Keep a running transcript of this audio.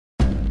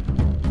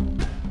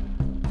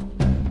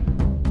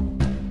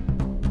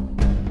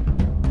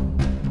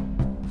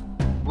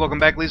welcome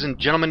back, ladies and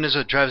gentlemen. This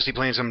is AhTravesty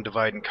playing some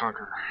Divide and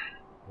Conquer.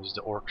 This is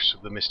the Orcs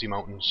of the Misty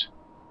Mountains.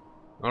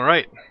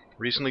 Alright,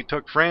 recently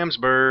took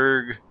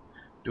Framsburg.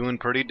 Doing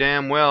pretty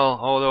damn well,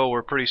 although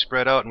we're pretty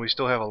spread out and we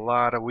still have a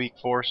lot of weak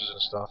forces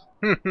and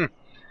stuff.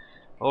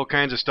 All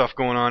kinds of stuff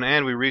going on,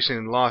 and we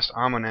recently lost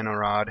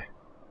Amenenarad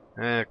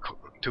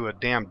to a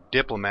damn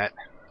diplomat.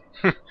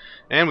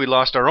 And we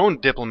lost our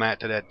own diplomat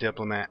to that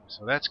diplomat,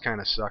 so that's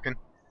kind of sucking.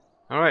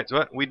 Alright,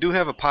 so we do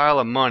have a pile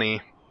of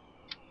money.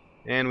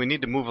 And we need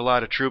to move a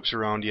lot of troops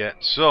around yet.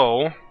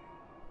 So,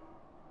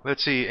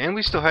 let's see. And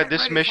we still had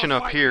this mission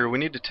up here. We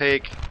need to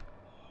take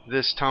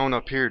this town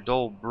up here,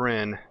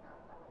 Dolbrin.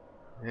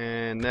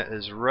 And that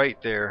is right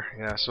there.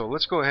 Yeah, so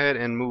let's go ahead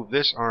and move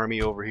this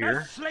army over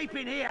here.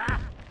 Sleeping here.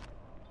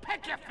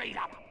 Pick your feet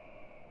up.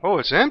 Oh,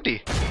 it's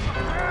empty.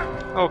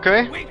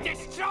 Okay.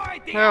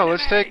 Well,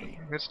 let's take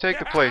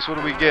the place. What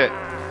do we get?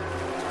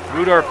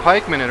 Rudar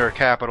pikemen at our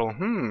capital.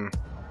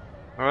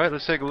 Alright,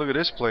 let's take a look at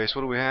this place.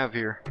 What do we have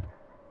here?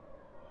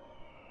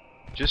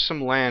 Just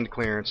some land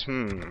clearance.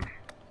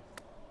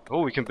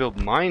 Oh, we can build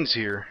mines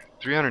here.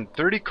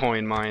 330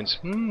 coin mines.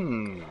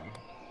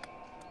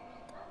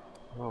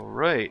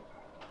 Alright.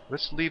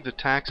 Let's leave the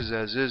taxes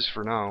as is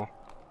for now.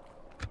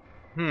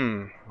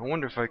 I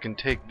wonder if I can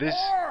take this.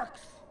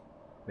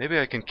 Maybe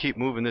I can keep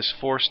moving this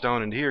force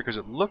down into here, because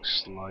it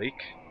looks like,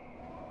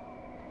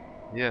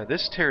 yeah,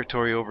 this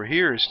territory over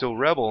here is still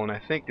rebel, and I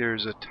think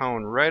there's a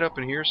town right up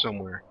in here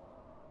somewhere.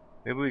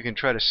 Maybe we can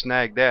try to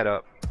snag that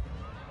up.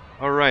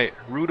 Alright,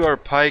 Rudar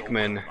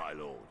pikemen.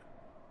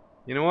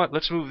 You know what?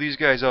 Let's move these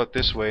guys out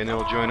this way and then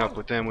we'll join up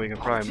with them. We can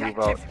probably move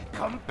out.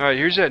 Alright,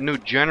 here's that new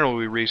general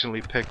we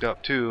recently picked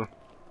up too.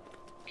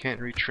 Can't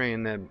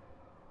retrain them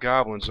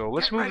goblins though.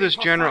 Let's move this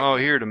general out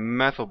here to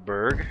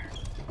Methelburg.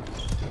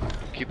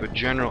 Keep a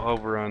general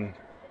over on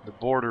the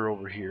border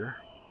over here.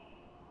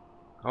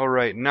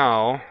 Alright,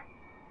 now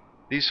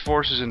these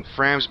forces in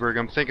Framsburg,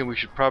 I'm thinking we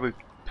should probably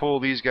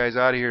pull these guys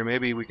out of here.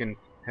 Maybe we can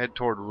head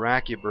toward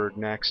Rakiaburg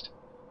next.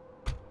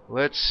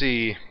 Let's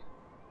see.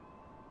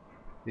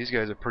 These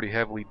guys are pretty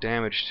heavily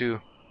damaged too.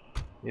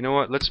 You know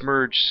what? Let's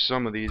merge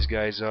some of these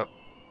guys up.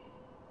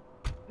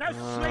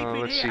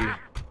 Let's see.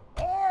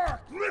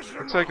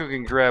 Looks like we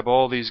can grab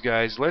all these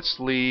guys.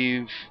 Let's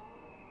leave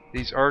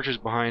these archers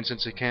behind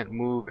since they can't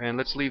move, and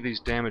let's leave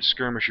these damaged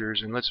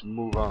skirmishers and let's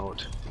move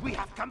out.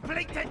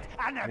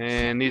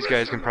 And these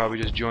guys can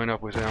probably just join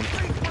up with them.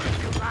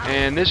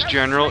 And this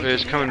general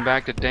is coming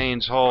back to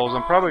Dane's Halls.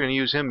 I'm probably going to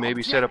use him,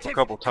 maybe set up a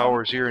couple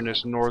towers here in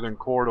this northern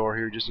corridor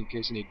here just in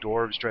case any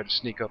dwarves try to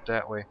sneak up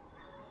that way.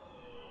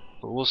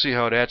 But we'll see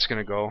how that's going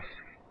to go.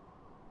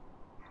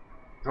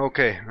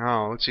 Okay,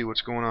 now let's see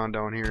what's going on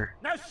down here.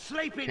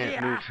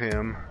 Can't move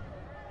him.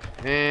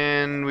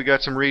 And we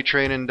got some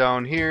retraining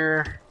down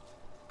here.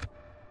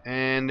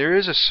 And there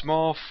is a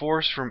small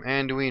force from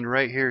Anduin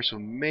right here, so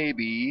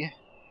maybe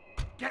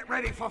get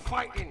ready for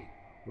fighting.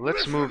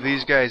 Let's move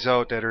these guys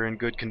out that are in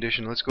good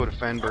condition. Let's go to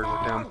Fenberg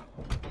with them.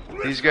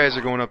 These guys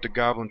are going up to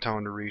Goblin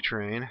Town to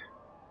retrain.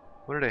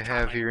 What did I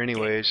have here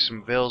anyways?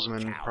 Some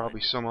Valesmen, probably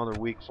some other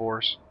weak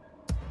force.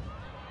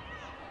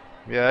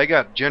 Yeah, I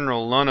got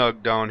General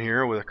Lunug down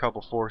here with a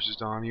couple forces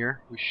down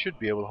here. We should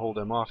be able to hold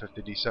them off if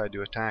they decide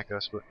to attack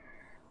us, but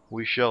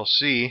we shall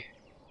see.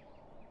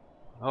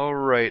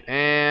 Alright,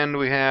 and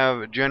we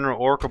have General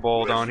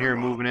Orcaball down here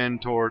moving in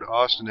toward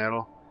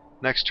Austenettle.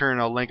 Next turn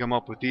I'll link them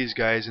up with these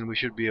guys and we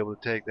should be able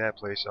to take that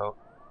place out.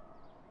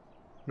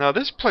 Now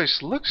this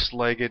place looks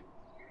like it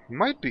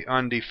might be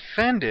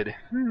undefended.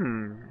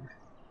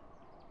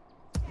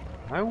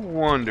 I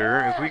wonder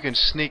if we can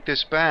sneak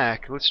this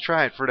back. Let's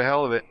try it for the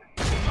hell of it.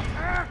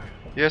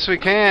 Yes we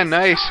can,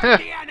 nice!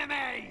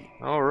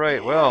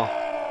 Alright, well.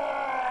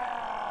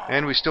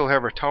 And we still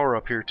have our tower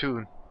up here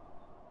too.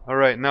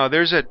 Alright, now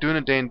there's that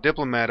Dunedain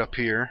diplomat up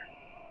here.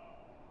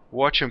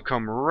 Watch him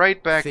come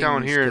right back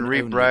down here and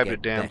re-bribe the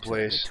damn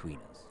place.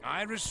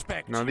 I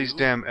respect now these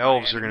damn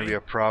elves are going to be a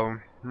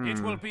problem.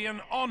 It will be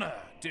an honor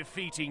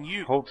defeating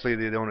you. Hopefully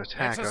they don't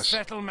attack us.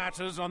 Settle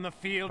matters on the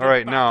field.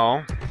 Alright,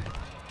 now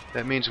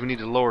that means we need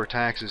to lower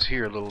taxes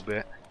here a little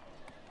bit.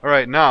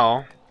 Alright,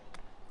 now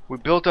we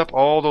built up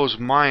all those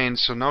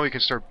mines, so now we can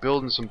start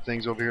building some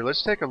things over here.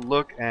 Let's take a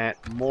look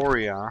at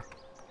Moria.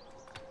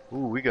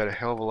 Ooh, we got a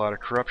hell of a lot of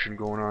corruption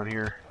going on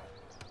here.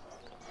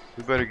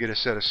 We better get a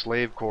set of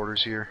slave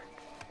quarters here.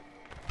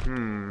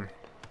 Damn,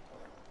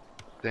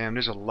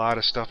 there's a lot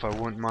of stuff I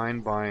wouldn't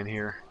mind buying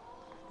here.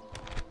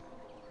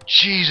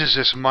 Jesus,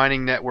 this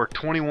mining network,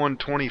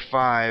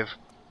 2125.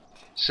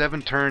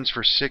 7 turns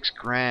for 6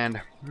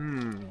 grand.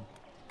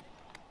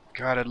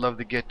 God, I'd love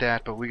to get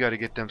that, but we got to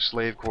get them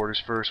slave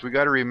quarters first. We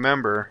got to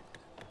remember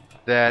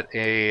that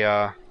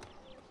a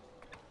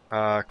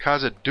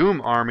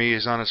Khazad-dûm army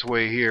is on its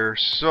way here,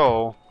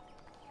 so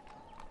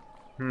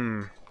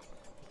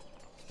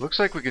looks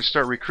like we can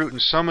start recruiting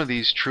some of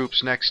these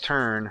troops next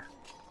turn.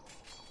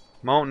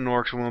 Mountain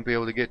Orcs we won't be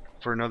able to get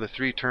for another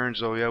 3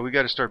 turns though. Yeah, we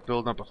got to start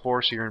building up a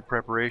force here in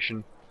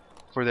preparation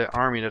for that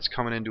army that's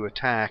coming in to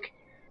attack.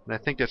 And I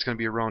think that's going to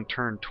be around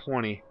turn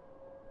 20.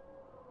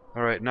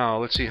 Alright, now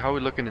let's see how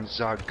we looking in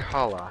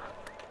Zagkala.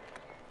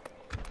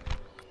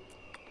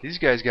 These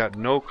guys got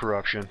no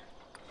corruption.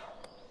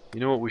 You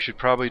know what we should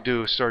probably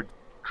do? Start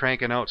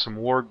cranking out some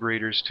warg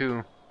breeders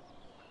too.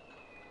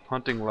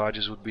 Hunting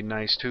lodges would be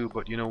nice too,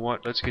 but you know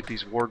what? Let's get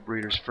these warg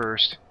breeders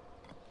first.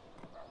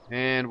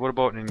 And what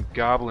about in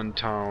Goblin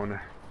Town?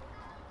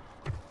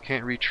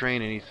 Can't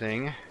retrain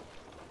anything.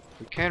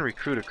 We can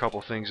recruit a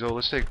couple things though.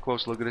 Let's take a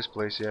close look at this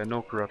place. Yeah,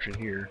 no corruption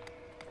here.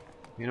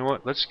 You know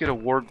what? Let's get a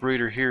warg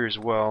breeder here as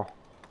well.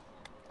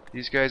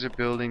 These guys are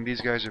building,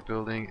 these guys are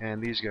building,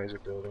 and these guys are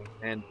building.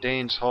 And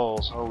Dane's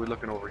Halls. Oh, we're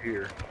looking over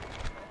here.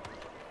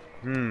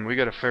 We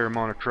got a fair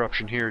amount of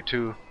corruption here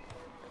too.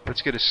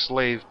 Let's get a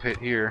slave pit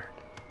here.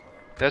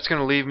 That's going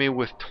to leave me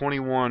with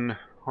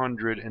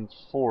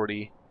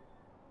 2140.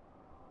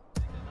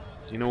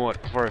 You know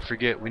what? Before I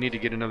forget, we need to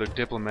get another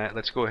diplomat.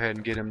 Let's go ahead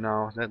and get him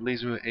now. That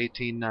leaves me with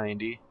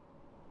 1890.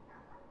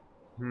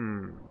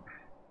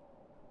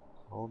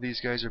 All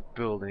these guys are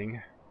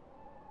building.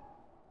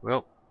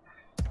 Well,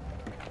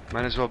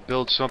 might as well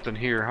build something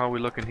here. How are we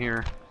looking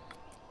here?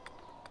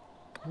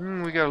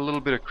 We got a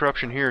little bit of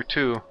corruption here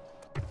too.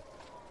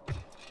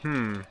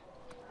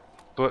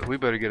 But we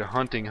better get a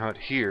hunting hut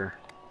here.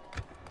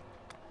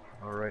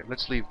 Alright,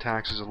 let's leave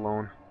taxes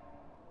alone.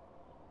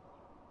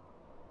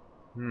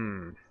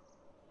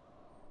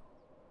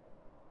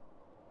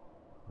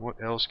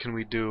 What else can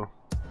we do?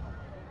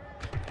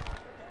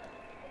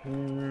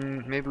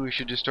 Maybe we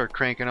should just start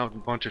cranking out a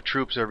bunch of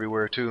troops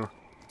everywhere too.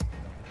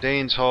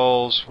 Dane's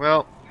Halls.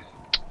 Well,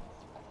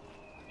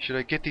 should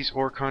I get these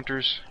orc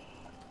hunters?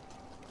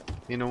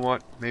 You know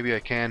what? Maybe I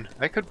can.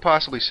 I could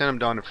possibly send them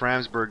down to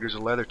Framsburg. There's a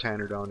leather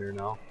tanner down there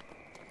now.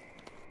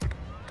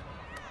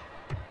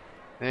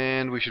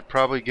 And we should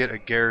probably get a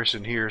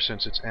garrison here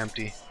since it's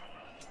empty.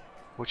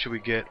 What should we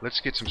get?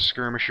 Let's get some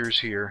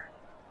skirmishers here.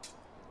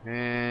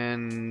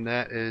 And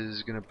that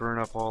is going to burn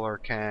up all our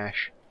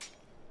cash.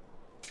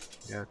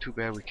 Yeah, too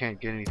bad we can't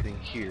get anything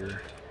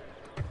here.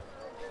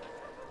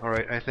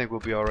 Alright, I think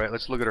we'll be alright.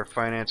 Let's look at our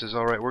finances.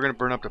 Alright, we're going to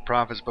burn up the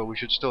profits, but we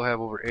should still have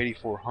over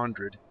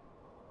 8,400.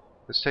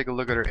 Let's take a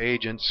look at our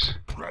agents.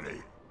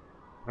 Ready.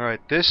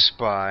 Alright, this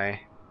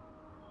spy.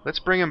 Let's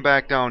bring him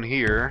back down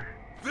here.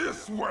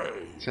 This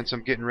way. Since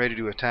I'm getting ready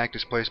to attack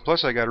this place.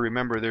 Plus I gotta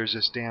remember there's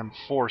this damn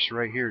force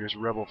right here. There's a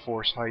rebel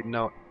force hiding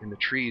out in the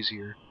trees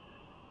here.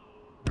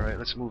 Alright,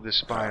 let's move this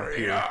spy up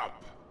here.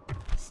 Up.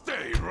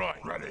 Stay right.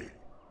 Ready.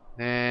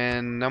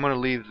 And I'm gonna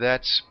leave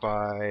that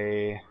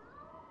spy.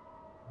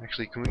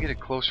 Actually, can we get a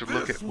closer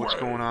look at what's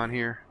going on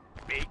here?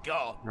 Be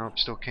gone. Nope,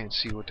 still can't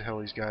see what the hell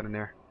he's got in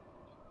there.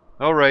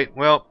 Alright,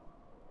 well,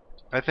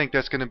 I think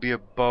that's gonna be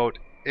about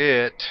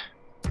it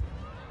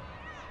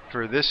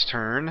for this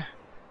turn.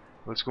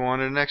 Let's go on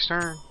to the next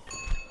turn.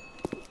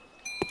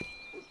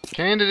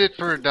 Candidate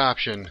for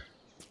adoption.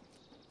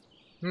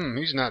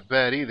 He's not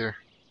bad either.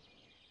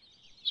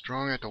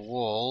 Strong at the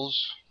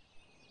walls.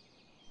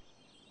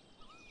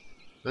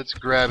 Let's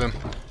grab him.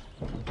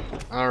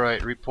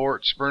 Alright,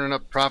 reports. Burning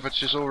up profits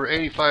just over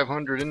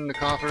 8,500 in the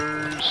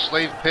coffers.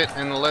 Slave pit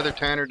and the leather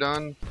tanner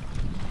done.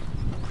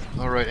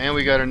 Alright, and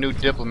we got our new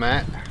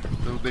diplomat. A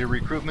little bit of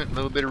recruitment, a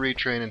little bit of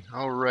retraining.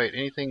 Alright,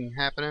 anything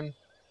happening?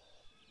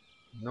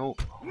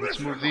 Nope. Let's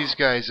move these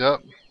guys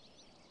up.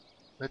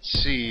 Let's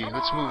see.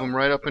 Let's move them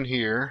right up in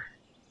here.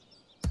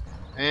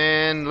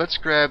 And let's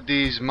grab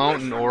these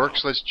mountain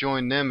orcs. Let's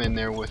join them in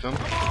there with them.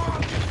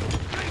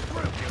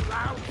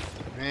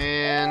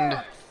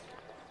 And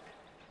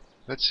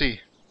let's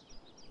see.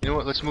 You know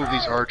what? Let's move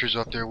these archers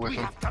up there with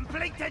them.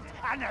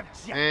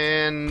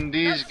 And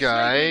these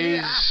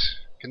guys,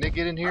 can they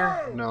get in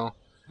here? No.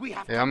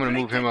 Yeah, I'm gonna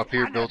move him up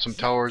here. Build some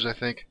towers, I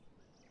think.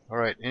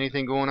 Alright,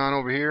 anything going on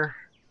over here?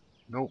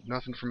 Nope,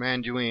 nothing from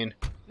Anduin.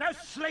 No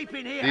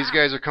sleeping here. These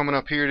guys are coming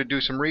up here to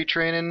do some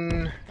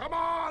retraining. Come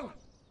on.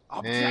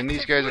 And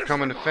these guys are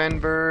coming to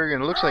Fenberg.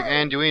 And it looks like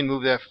Anduin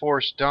moved that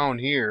force down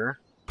here.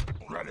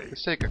 Ready.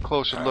 Let's take a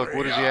closer look.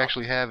 What does he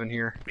actually have in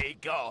here? Be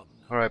gone.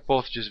 Alright,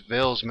 both just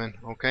Valesmen.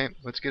 Okay,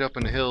 let's get up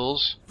in the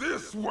hills.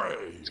 This way.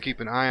 Let's keep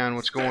an eye on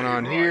what's going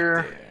on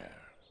here.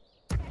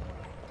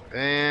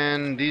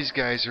 And these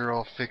guys are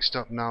all fixed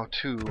up now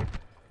too.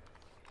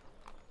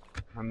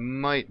 I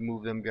might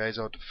move them guys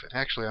out to...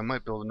 Actually, I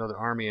might build another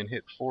army and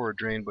hit forward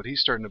drain, but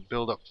he's starting to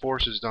build up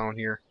forces down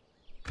here.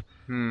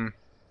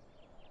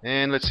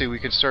 And let's see, we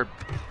can start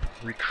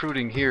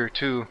recruiting here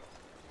too.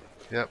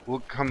 Yep, we'll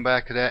come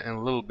back to that in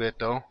a little bit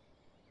though.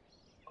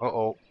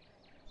 Uh-oh.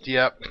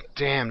 Yep,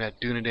 damn, that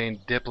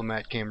Dunedain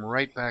diplomat came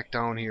right back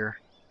down here.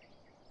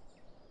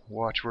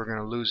 Watch, we're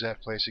gonna lose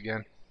that place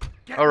again.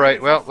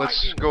 Alright, well,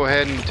 let's go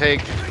ahead and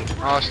take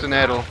Austin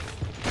Edel.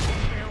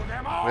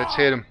 Let's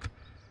hit him.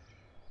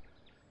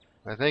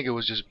 I think it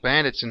was just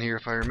bandits in here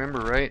if I remember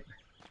right.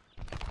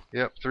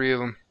 Yep, 3 of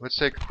them. Let's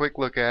take a quick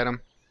look at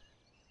them.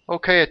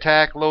 Okay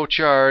attack, low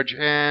charge,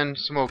 and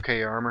some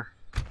okay armor.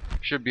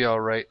 Should be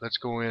alright. Let's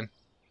go in.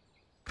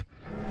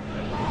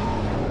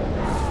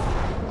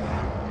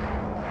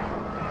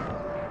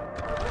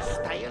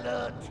 Stay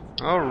alert.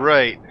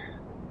 Alright.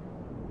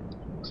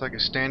 Looks like a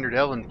standard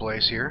Ellen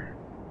place here.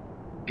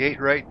 Gate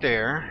right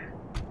there.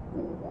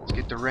 Let's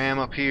get the ram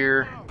up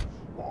here.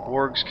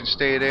 Orcs can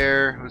stay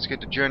there. Let's get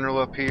the general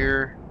up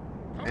here.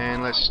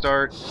 And let's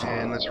start.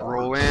 And let's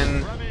roll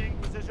in.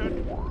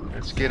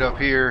 Let's get up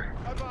here.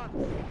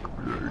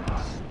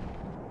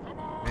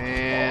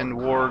 And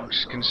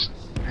wargs can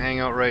hang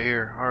out right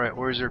here. Alright,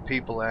 where's their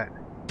people at?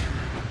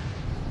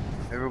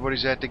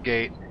 Everybody's at the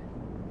gate.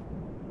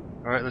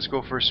 Alright, let's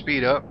go for a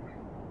speed up.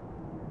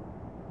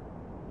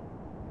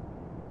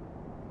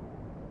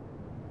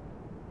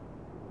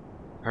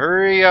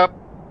 Hurry up!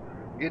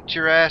 Get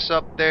your ass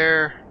up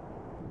there.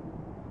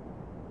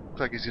 Looks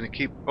like he's gonna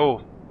keep...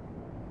 Oh,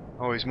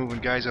 he's moving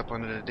guys up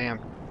onto the damn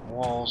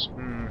walls.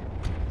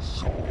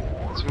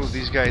 Let's move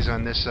these guys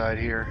on this side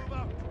here.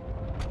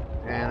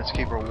 And let's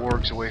keep our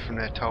wargs away from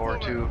that tower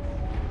too.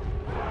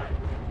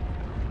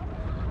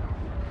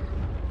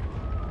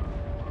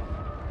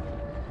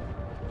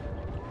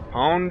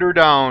 Pound her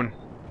down.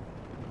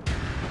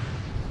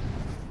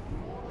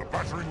 The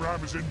battering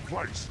ram is in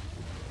place.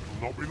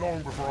 It will not be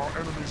long before our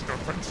enemy's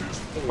defenses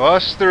fall.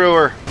 Bust through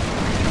her.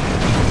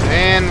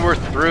 And we're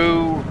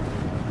through.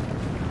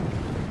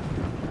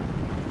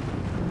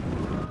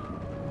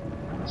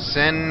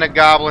 Send the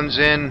goblins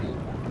in.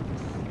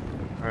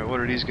 Alright, what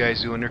are these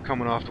guys doing? They're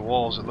coming off the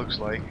walls, it looks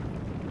like.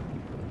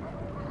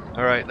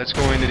 Alright, let's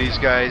go into these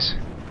guys.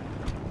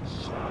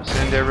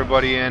 Send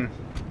everybody in.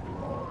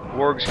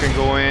 Wargs can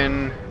go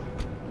in.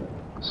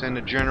 Send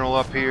the general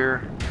up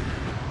here.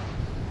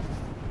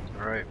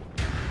 Alright.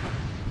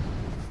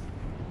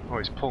 Oh,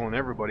 he's pulling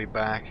everybody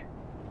back.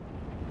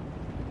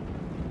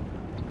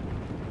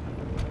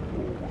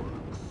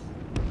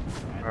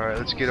 Alright,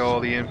 let's get all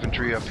the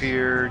infantry up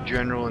here.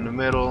 General in the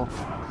middle.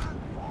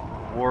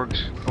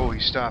 Wargs. Oh, he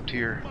stopped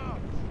here.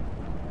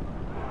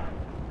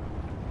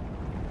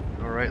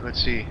 Alright,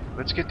 let's see.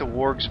 Let's get the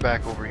wargs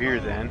back over here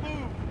then.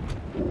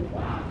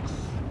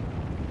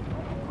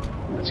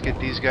 Let's get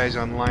these guys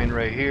on line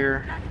right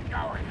here.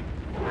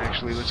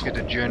 Actually, let's get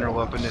the general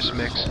up in this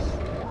mix.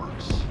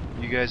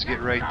 You guys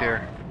get right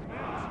there.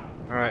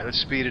 Alright, let's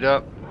speed it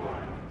up.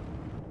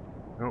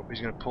 Nope,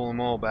 he's going to pull them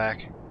all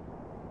back.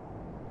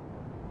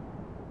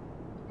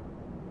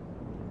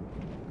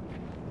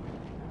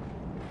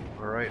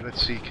 Alright,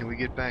 let's see. Can we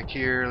get back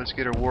here? Let's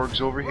get our wargs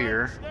over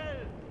here.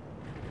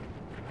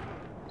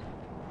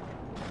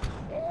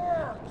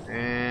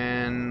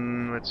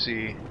 And let's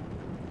see.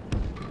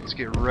 Let's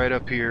get right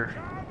up here.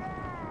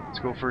 Let's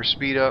go for a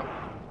speed up.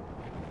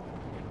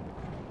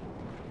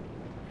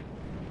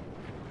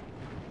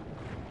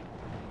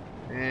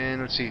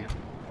 And let's see.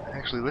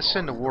 Actually, let's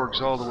send the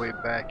wargs all the way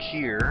back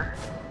here.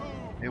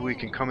 Maybe we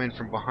can come in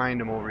from behind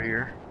them over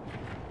here.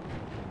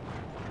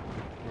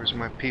 Where's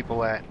my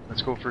people at?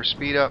 Let's go for a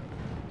speed up.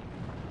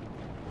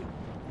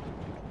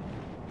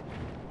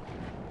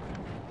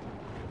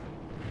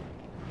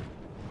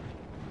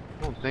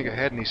 I don't think I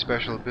had any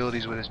special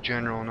abilities with this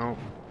general, no.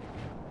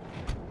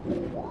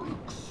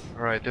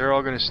 Alright, they're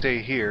all going to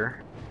stay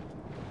here.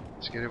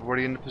 Let's get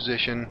everybody into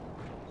position.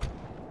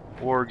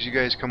 Orgs, you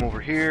guys come over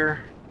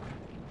here.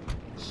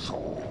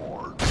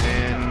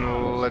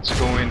 And let's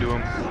go into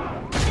them.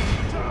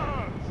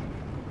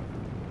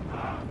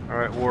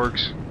 Alright,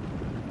 wargs.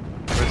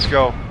 Let's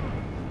go.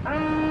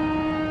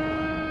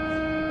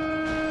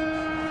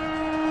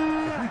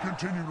 If we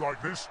continue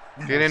like this,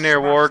 Get in there,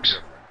 wargs.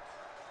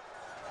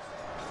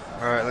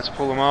 Alright, let's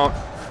pull them out.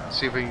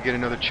 See if we can get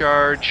another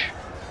charge.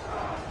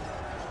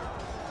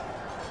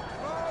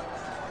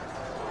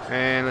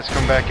 And let's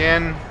come back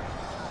in.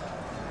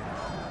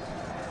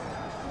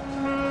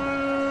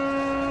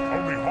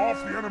 Only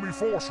half the enemy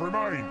force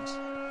remains.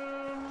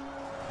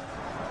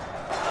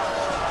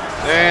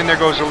 And there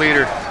goes the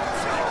leader.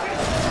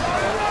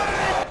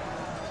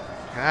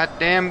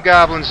 Goddamn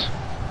goblins.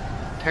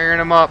 Tearing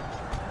them up.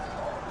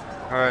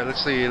 Alright,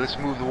 let's see. Let's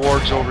move the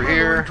wargs over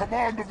here.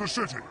 Command of the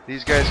city.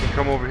 These guys can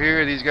come over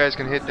here. These guys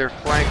can hit their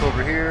flank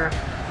over here.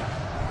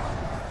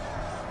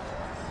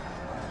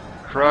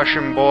 Crush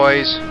them,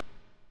 boys.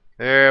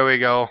 There we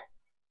go.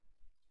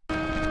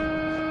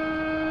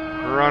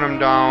 Run them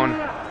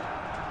down.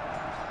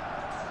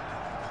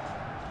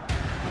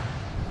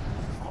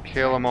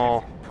 Kill them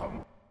all.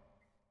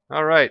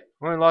 Alright,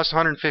 we only lost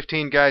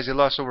 115 guys. They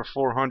lost over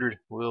 400.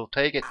 We'll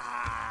take it.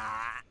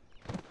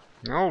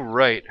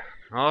 Alright,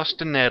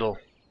 Austinettle.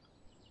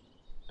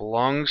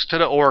 Belongs to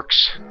the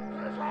Orcs.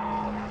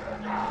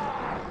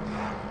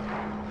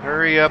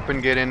 Hurry up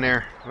and get in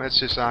there. Let's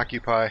just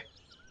occupy.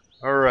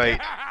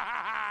 Alright.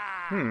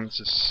 It's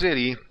a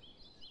city.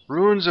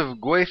 Ruins of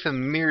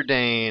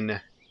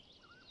Gwaithamirdane.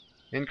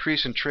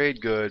 Increase in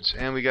trade goods.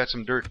 And we got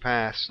some dirt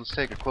paths. Let's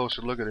take a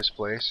closer look at this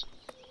place.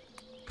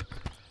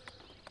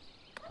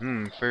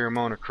 Fair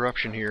amount of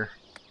corruption here.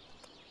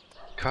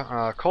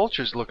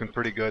 Culture's looking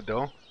pretty good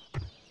though.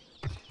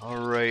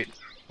 Alright.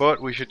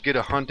 But we should get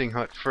a hunting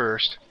hut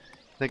first.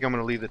 I think I'm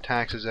going to leave the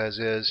taxes as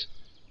is.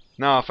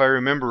 Now, if I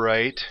remember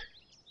right,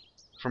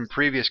 from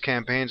previous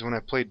campaigns when I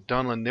played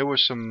Dunland, there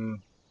was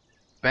some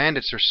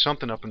bandits or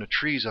something up in the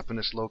trees up in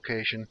this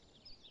location.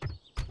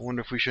 I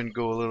wonder if we shouldn't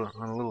go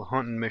on a little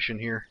hunting mission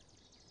here.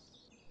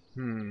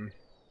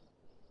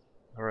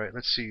 Alright,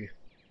 let's see.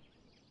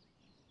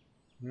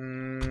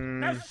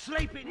 They're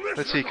sleeping.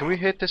 Let's see, can we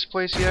hit this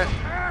place yet?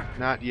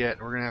 Not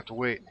yet, we're gonna have to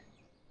wait.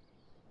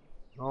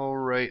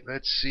 Alright,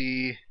 let's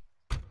see.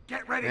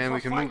 Get ready And for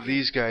we can fighting. move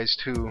these guys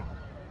too.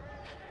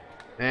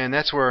 And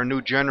that's where our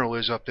new general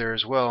is up there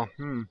as well.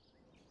 You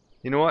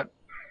know what?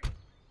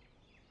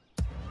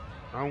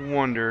 I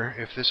wonder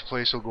if this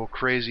place will go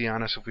crazy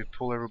on us if we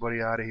pull everybody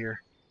out of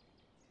here.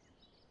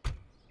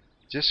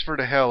 Just for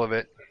the hell of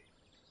it.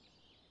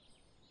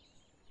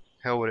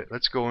 Hell with it.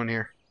 Let's go in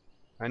here.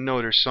 I know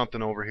there's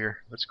something over here.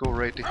 Let's go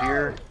right to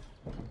here.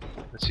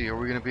 Let's see, are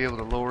we going to be able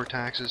to lower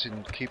taxes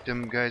and keep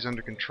them guys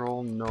under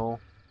control? No.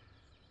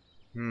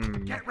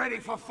 Get ready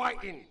for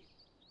fighting.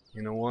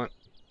 You know what?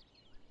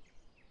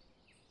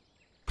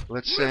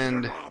 Let's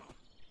send...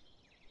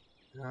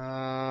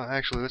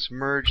 actually, let's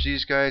merge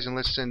these guys and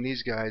let's send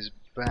these guys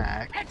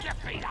back.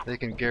 They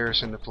can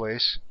garrison the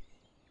place.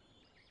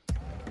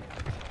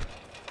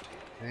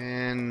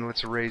 And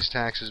let's raise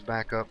taxes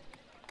back up.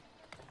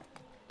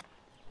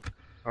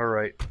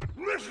 Alright.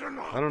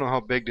 I don't know how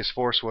big this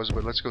force was,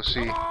 but let's go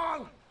see.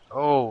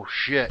 Oh,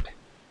 shit.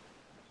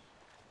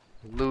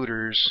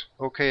 Looters.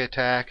 Okay,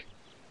 attack.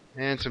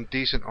 And some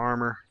decent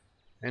armor.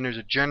 And there's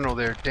a general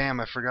there.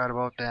 Damn, I forgot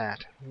about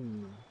that.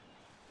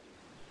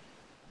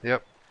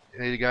 Yep.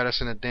 They got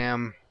us in a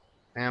damn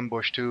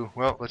ambush, too.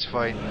 Well, let's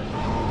fight.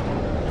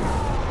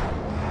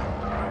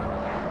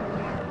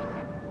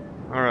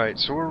 Alright,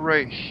 so we're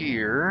right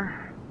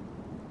here.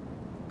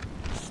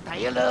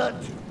 Stay alert.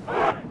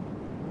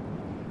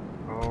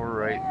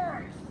 Alright.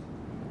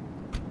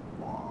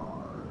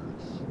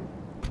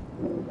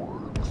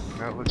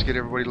 Now let's get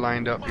everybody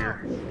lined up here.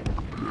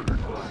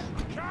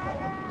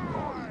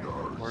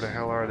 Where the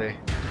hell are they?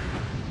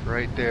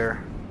 Right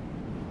there.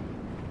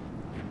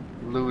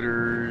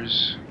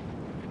 Looters.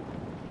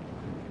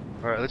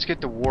 Alright, let's get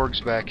the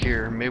wargs back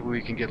here. Maybe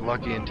we can get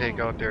lucky and take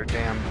out their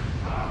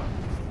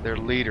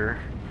leader.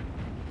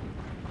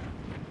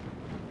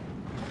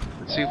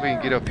 Let's see if we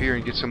can get up here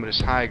and get some of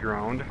this high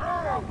ground.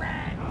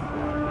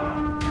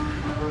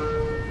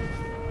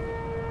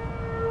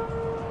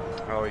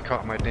 Oh, he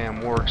caught my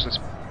damn wargs. Let's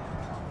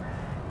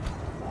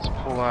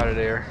pull out of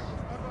there.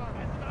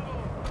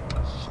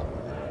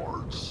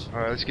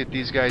 Alright, let's get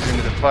these guys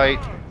into the fight.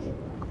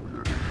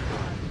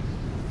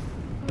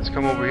 Let's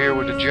come over here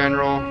with the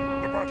general.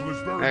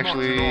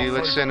 Actually,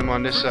 let's send him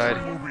on this side.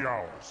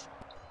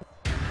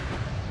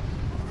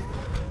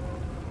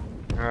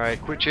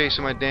 Alright, quit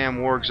chasing my damn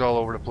wargs all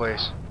over the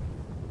place.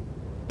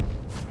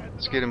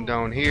 Let's get him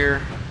down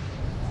here.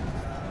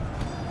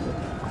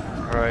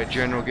 Alright,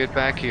 general, get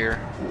back here.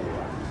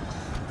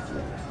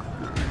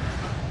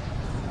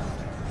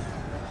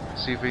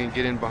 See if we can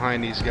get in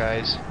behind these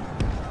guys.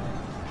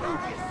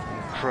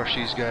 Crush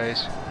these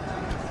guys.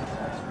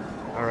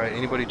 Alright,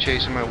 anybody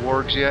chasing my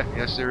wargs yet?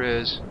 Yes, there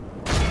is.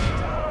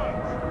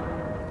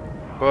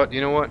 But,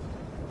 you know what?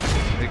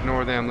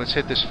 Ignore them. Let's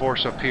hit this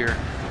force up here.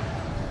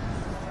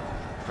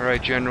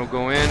 Alright, general,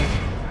 go in.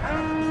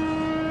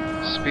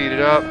 Speed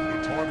it up.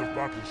 The tide of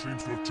battle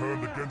seems to have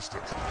turned against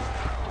us.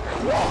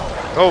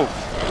 Oh!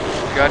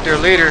 Got their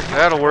leader.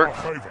 That'll work.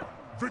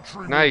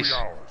 Victory Nice.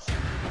 will be ours.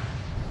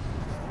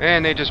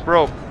 And they just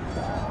broke.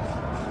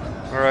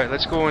 Alright,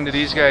 let's go into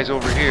these guys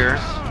over here.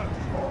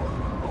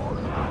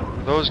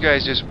 Those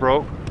guys just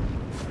broke.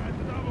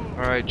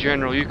 Alright,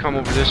 general, you come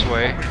over this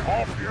way.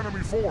 Half the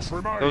enemy force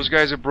remains. Those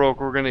guys are broke.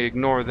 We're going to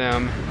ignore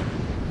them.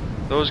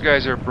 Those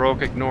guys are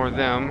broke. Ignore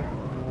them.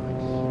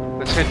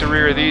 Let's hit the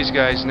rear of these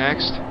guys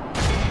next.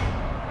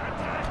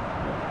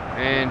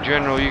 And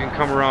general, you can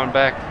come around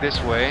back this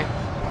way.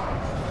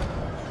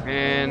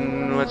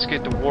 And let's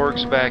get the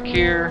wargs back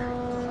here.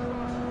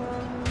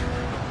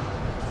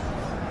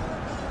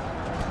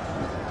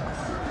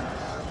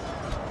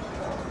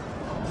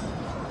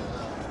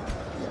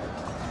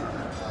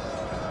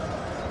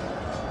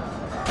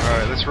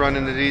 Alright, let's run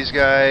into these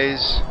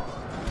guys.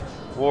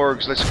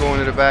 Wargs, let's go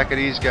into the back of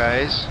these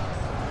guys.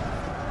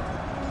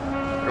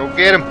 Go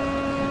get them.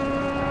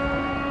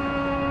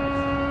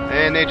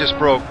 And they just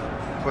broke.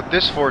 But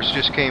this force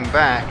just came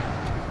back.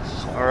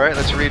 Alright,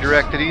 let's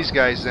redirect to these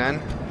guys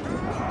then.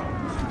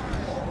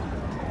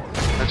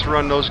 Let's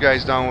run those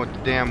guys down with the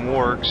damn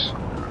wargs.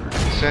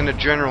 Send a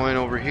general in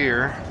over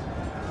here.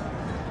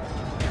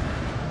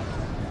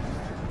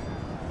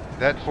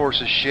 That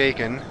force is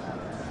shaken.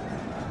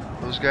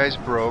 Those guys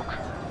broke.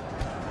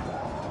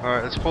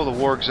 Alright, let's pull the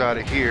wargs out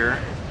of here.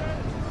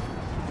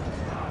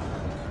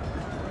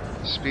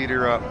 Speed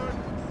her up.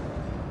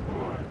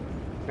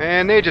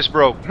 And they just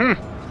broke.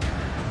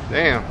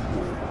 Damn.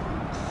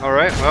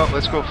 Alright, well,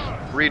 let's go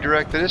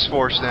redirect to this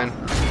force then.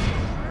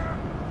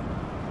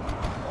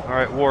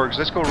 Alright, wargs,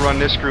 let's go run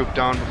this group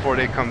down before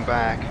they come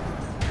back.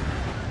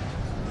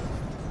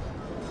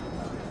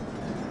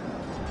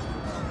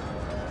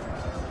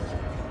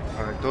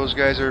 Alright, those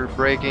guys are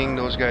breaking,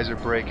 those guys are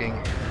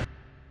breaking.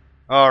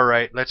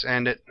 Alright, let's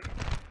end it.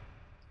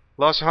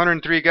 Lost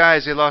 103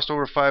 guys, they lost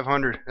over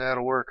 500.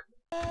 That'll work.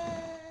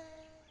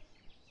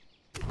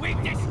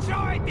 We've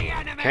destroyed the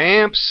enemy.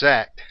 Camp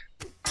sacked.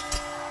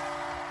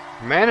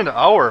 Man in the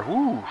hour.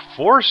 Ooh,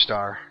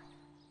 4-star.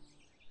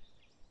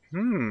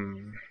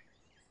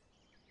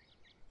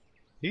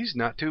 He's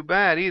not too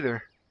bad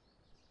either.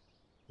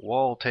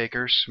 Wall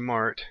taker,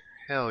 smart.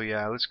 Hell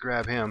yeah, let's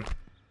grab him.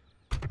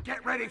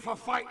 Get ready for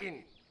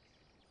fighting.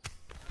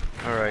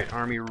 Alright,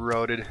 army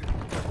routed.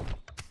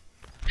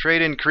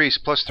 Trade increase,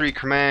 +3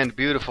 command,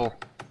 beautiful.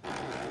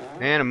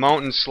 And a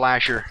mountain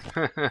slasher.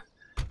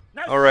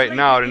 Alright,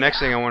 now the next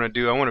thing I want to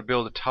do, I want to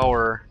build a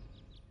tower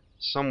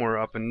somewhere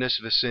up in this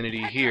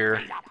vicinity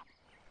here.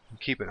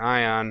 Keep an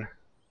eye on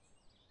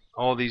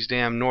all these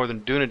damn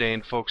northern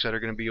Dunedain folks that are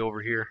going to be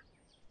over here.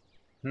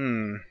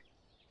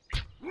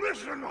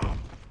 Listen up.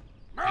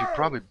 I should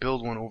probably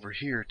build one over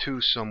here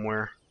too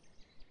somewhere.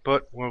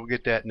 But we'll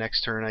get that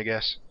next turn, I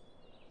guess.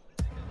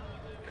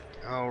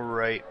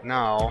 Alright,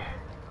 now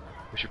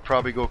we should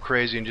probably go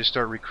crazy and just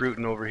start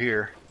recruiting over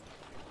here.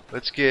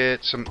 Let's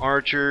get some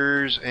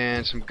archers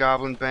and some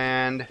goblin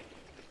band.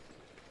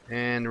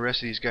 And the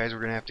rest of these guys we're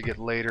going to have to get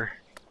later.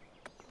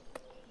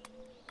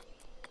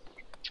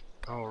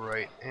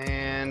 Alright,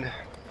 and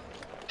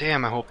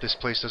damn, I hope this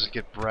place doesn't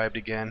get bribed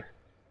again.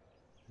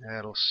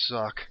 That'll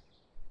suck.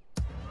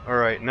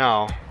 Alright,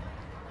 now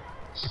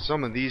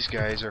some of these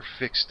guys are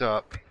fixed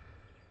up.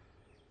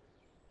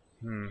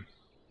 I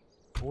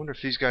wonder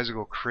if these guys will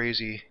go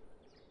crazy.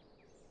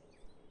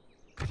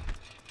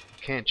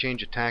 Can't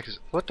change the taxes.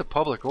 But the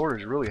public order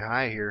is really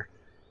high here.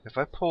 If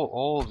I pull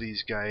all of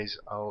these guys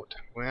out,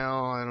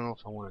 well, I don't know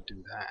if I want to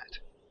do that.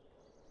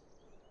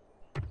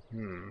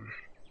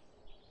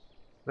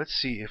 Let's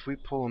see if we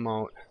pull them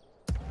out.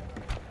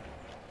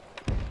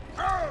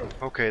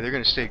 Okay, they're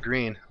going to stay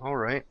green.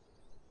 Alright.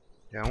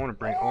 Yeah, I want to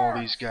bring all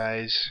these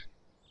guys.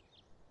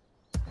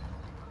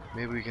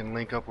 Maybe we can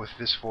link up with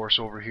this force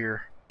over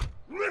here.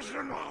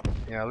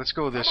 Yeah, let's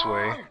go this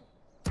way.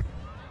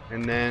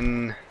 And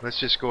then let's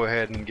just go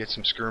ahead and get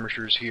some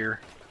skirmishers here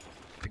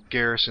to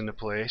garrison the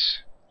place.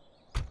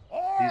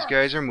 These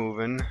guys are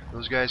moving.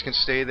 Those guys can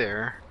stay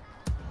there.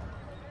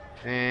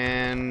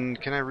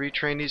 And can I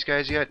retrain these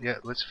guys yet? Yeah,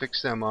 let's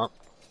fix them up.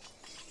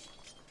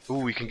 Ooh,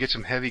 we can get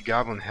some heavy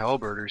goblin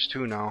halberders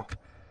too now.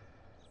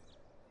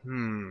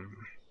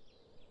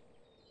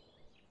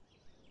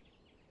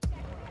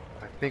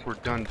 I think we're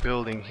done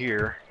building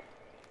here.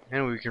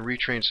 And we can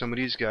retrain some of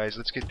these guys.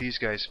 Let's get these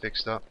guys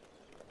fixed up.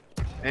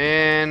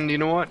 And you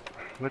know what?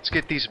 Let's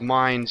get these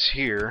mines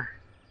here.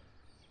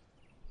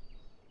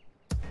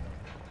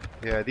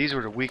 Yeah, these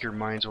were the weaker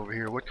mines over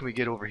here. What can we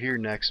get over here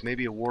next?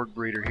 Maybe a warg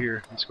breeder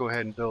here. Let's go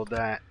ahead and build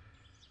that.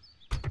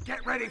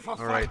 Get ready for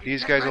Alright,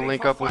 these guys will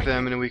link up with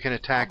them and then we can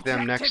attack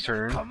them next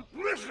turn.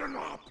 Listen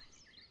up.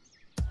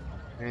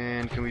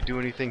 And can we do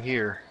anything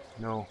here?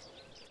 No.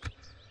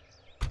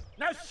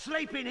 No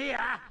sleeping here.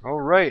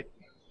 Alright.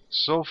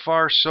 So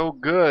far so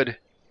good.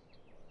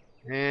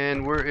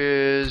 And where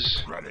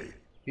is...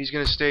 He's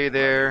gonna stay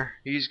there.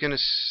 He's gonna...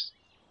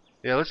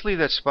 Yeah, let's leave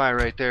that spy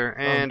right there.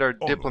 And our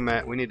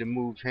diplomat, we need to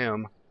move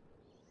him.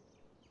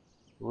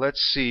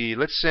 Let's see.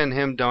 Let's send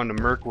him down to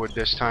Mirkwood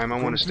this time.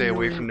 I want to stay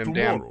away from them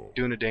damn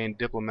Dunedain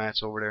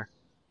diplomats over there.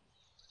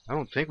 I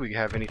don't think we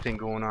have anything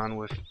going on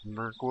with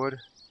Mirkwood.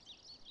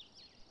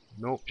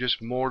 Nope,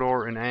 just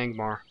Mordor and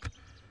Angmar.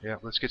 Yeah,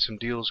 let's get some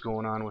deals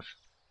going on with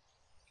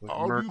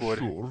Mirkwood.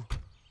 Are you sure?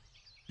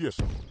 Yes.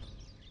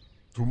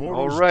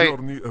 Tomorrow's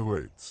journey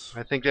awaits.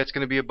 I think that's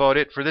going to be about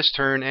it for this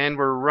turn, and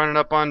we're running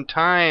up on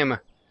time.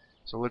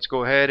 So let's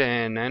go ahead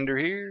and end her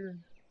here.